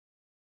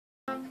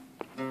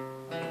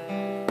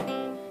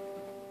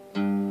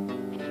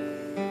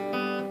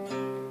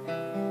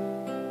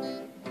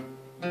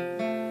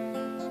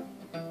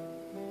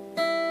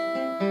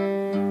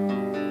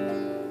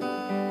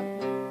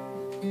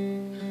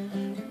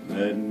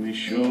Let me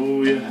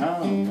show you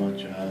how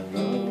much I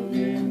love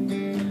you.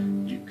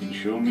 You can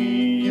show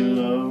me you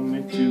love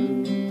me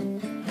too.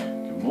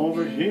 Come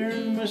over here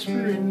and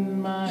whisper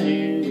in my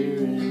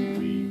ear, and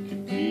we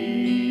could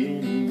be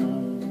in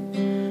love.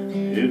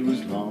 It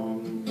was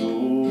long ago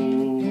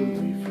when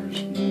we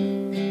first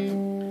met.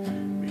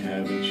 We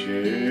haven't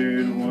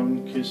shared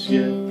one kiss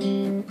yet,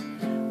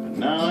 but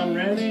now I'm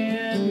ready,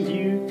 and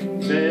you can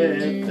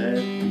bet that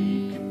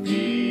we could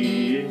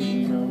be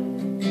in love.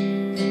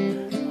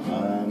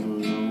 I'm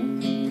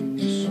alone,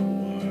 so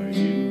are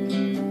you.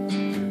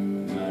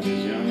 The night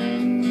is young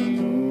and the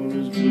moon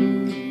is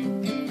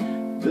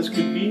blue. This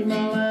could be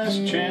my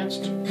last chance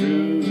to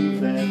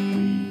prove that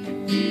we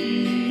could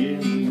be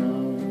in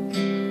love.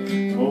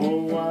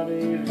 Oh, why do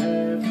you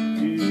have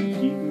to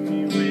keep me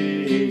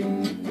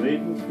waiting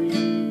for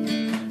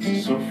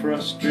you? So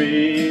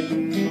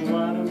frustrating.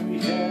 Why do we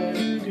have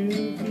to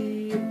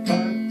be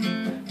apart?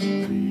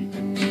 We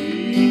could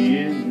be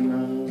in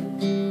love.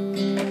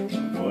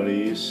 What do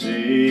you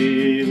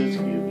say? Let's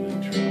give it a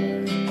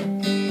try.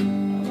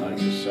 I like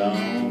the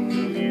sound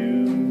of you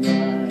and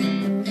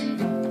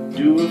I.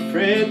 Too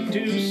afraid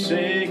to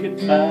say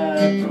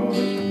goodbye, 'cause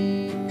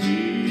we could be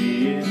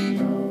in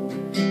love.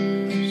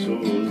 So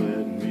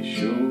let me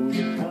show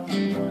you how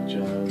much I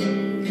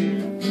love you.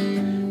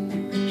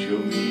 You can show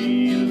me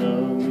you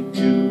love me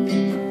too.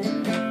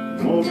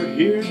 Come over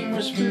here and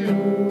whisper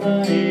in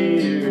my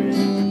ear,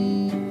 and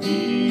we could be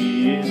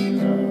in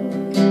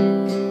love.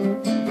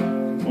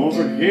 Come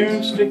over here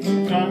and stick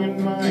your tongue in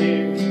my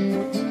ear.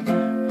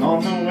 On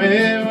the way,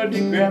 would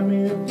you grab me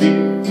a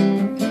beer?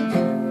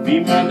 Be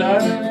my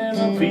darling and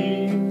I'll be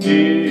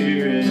here.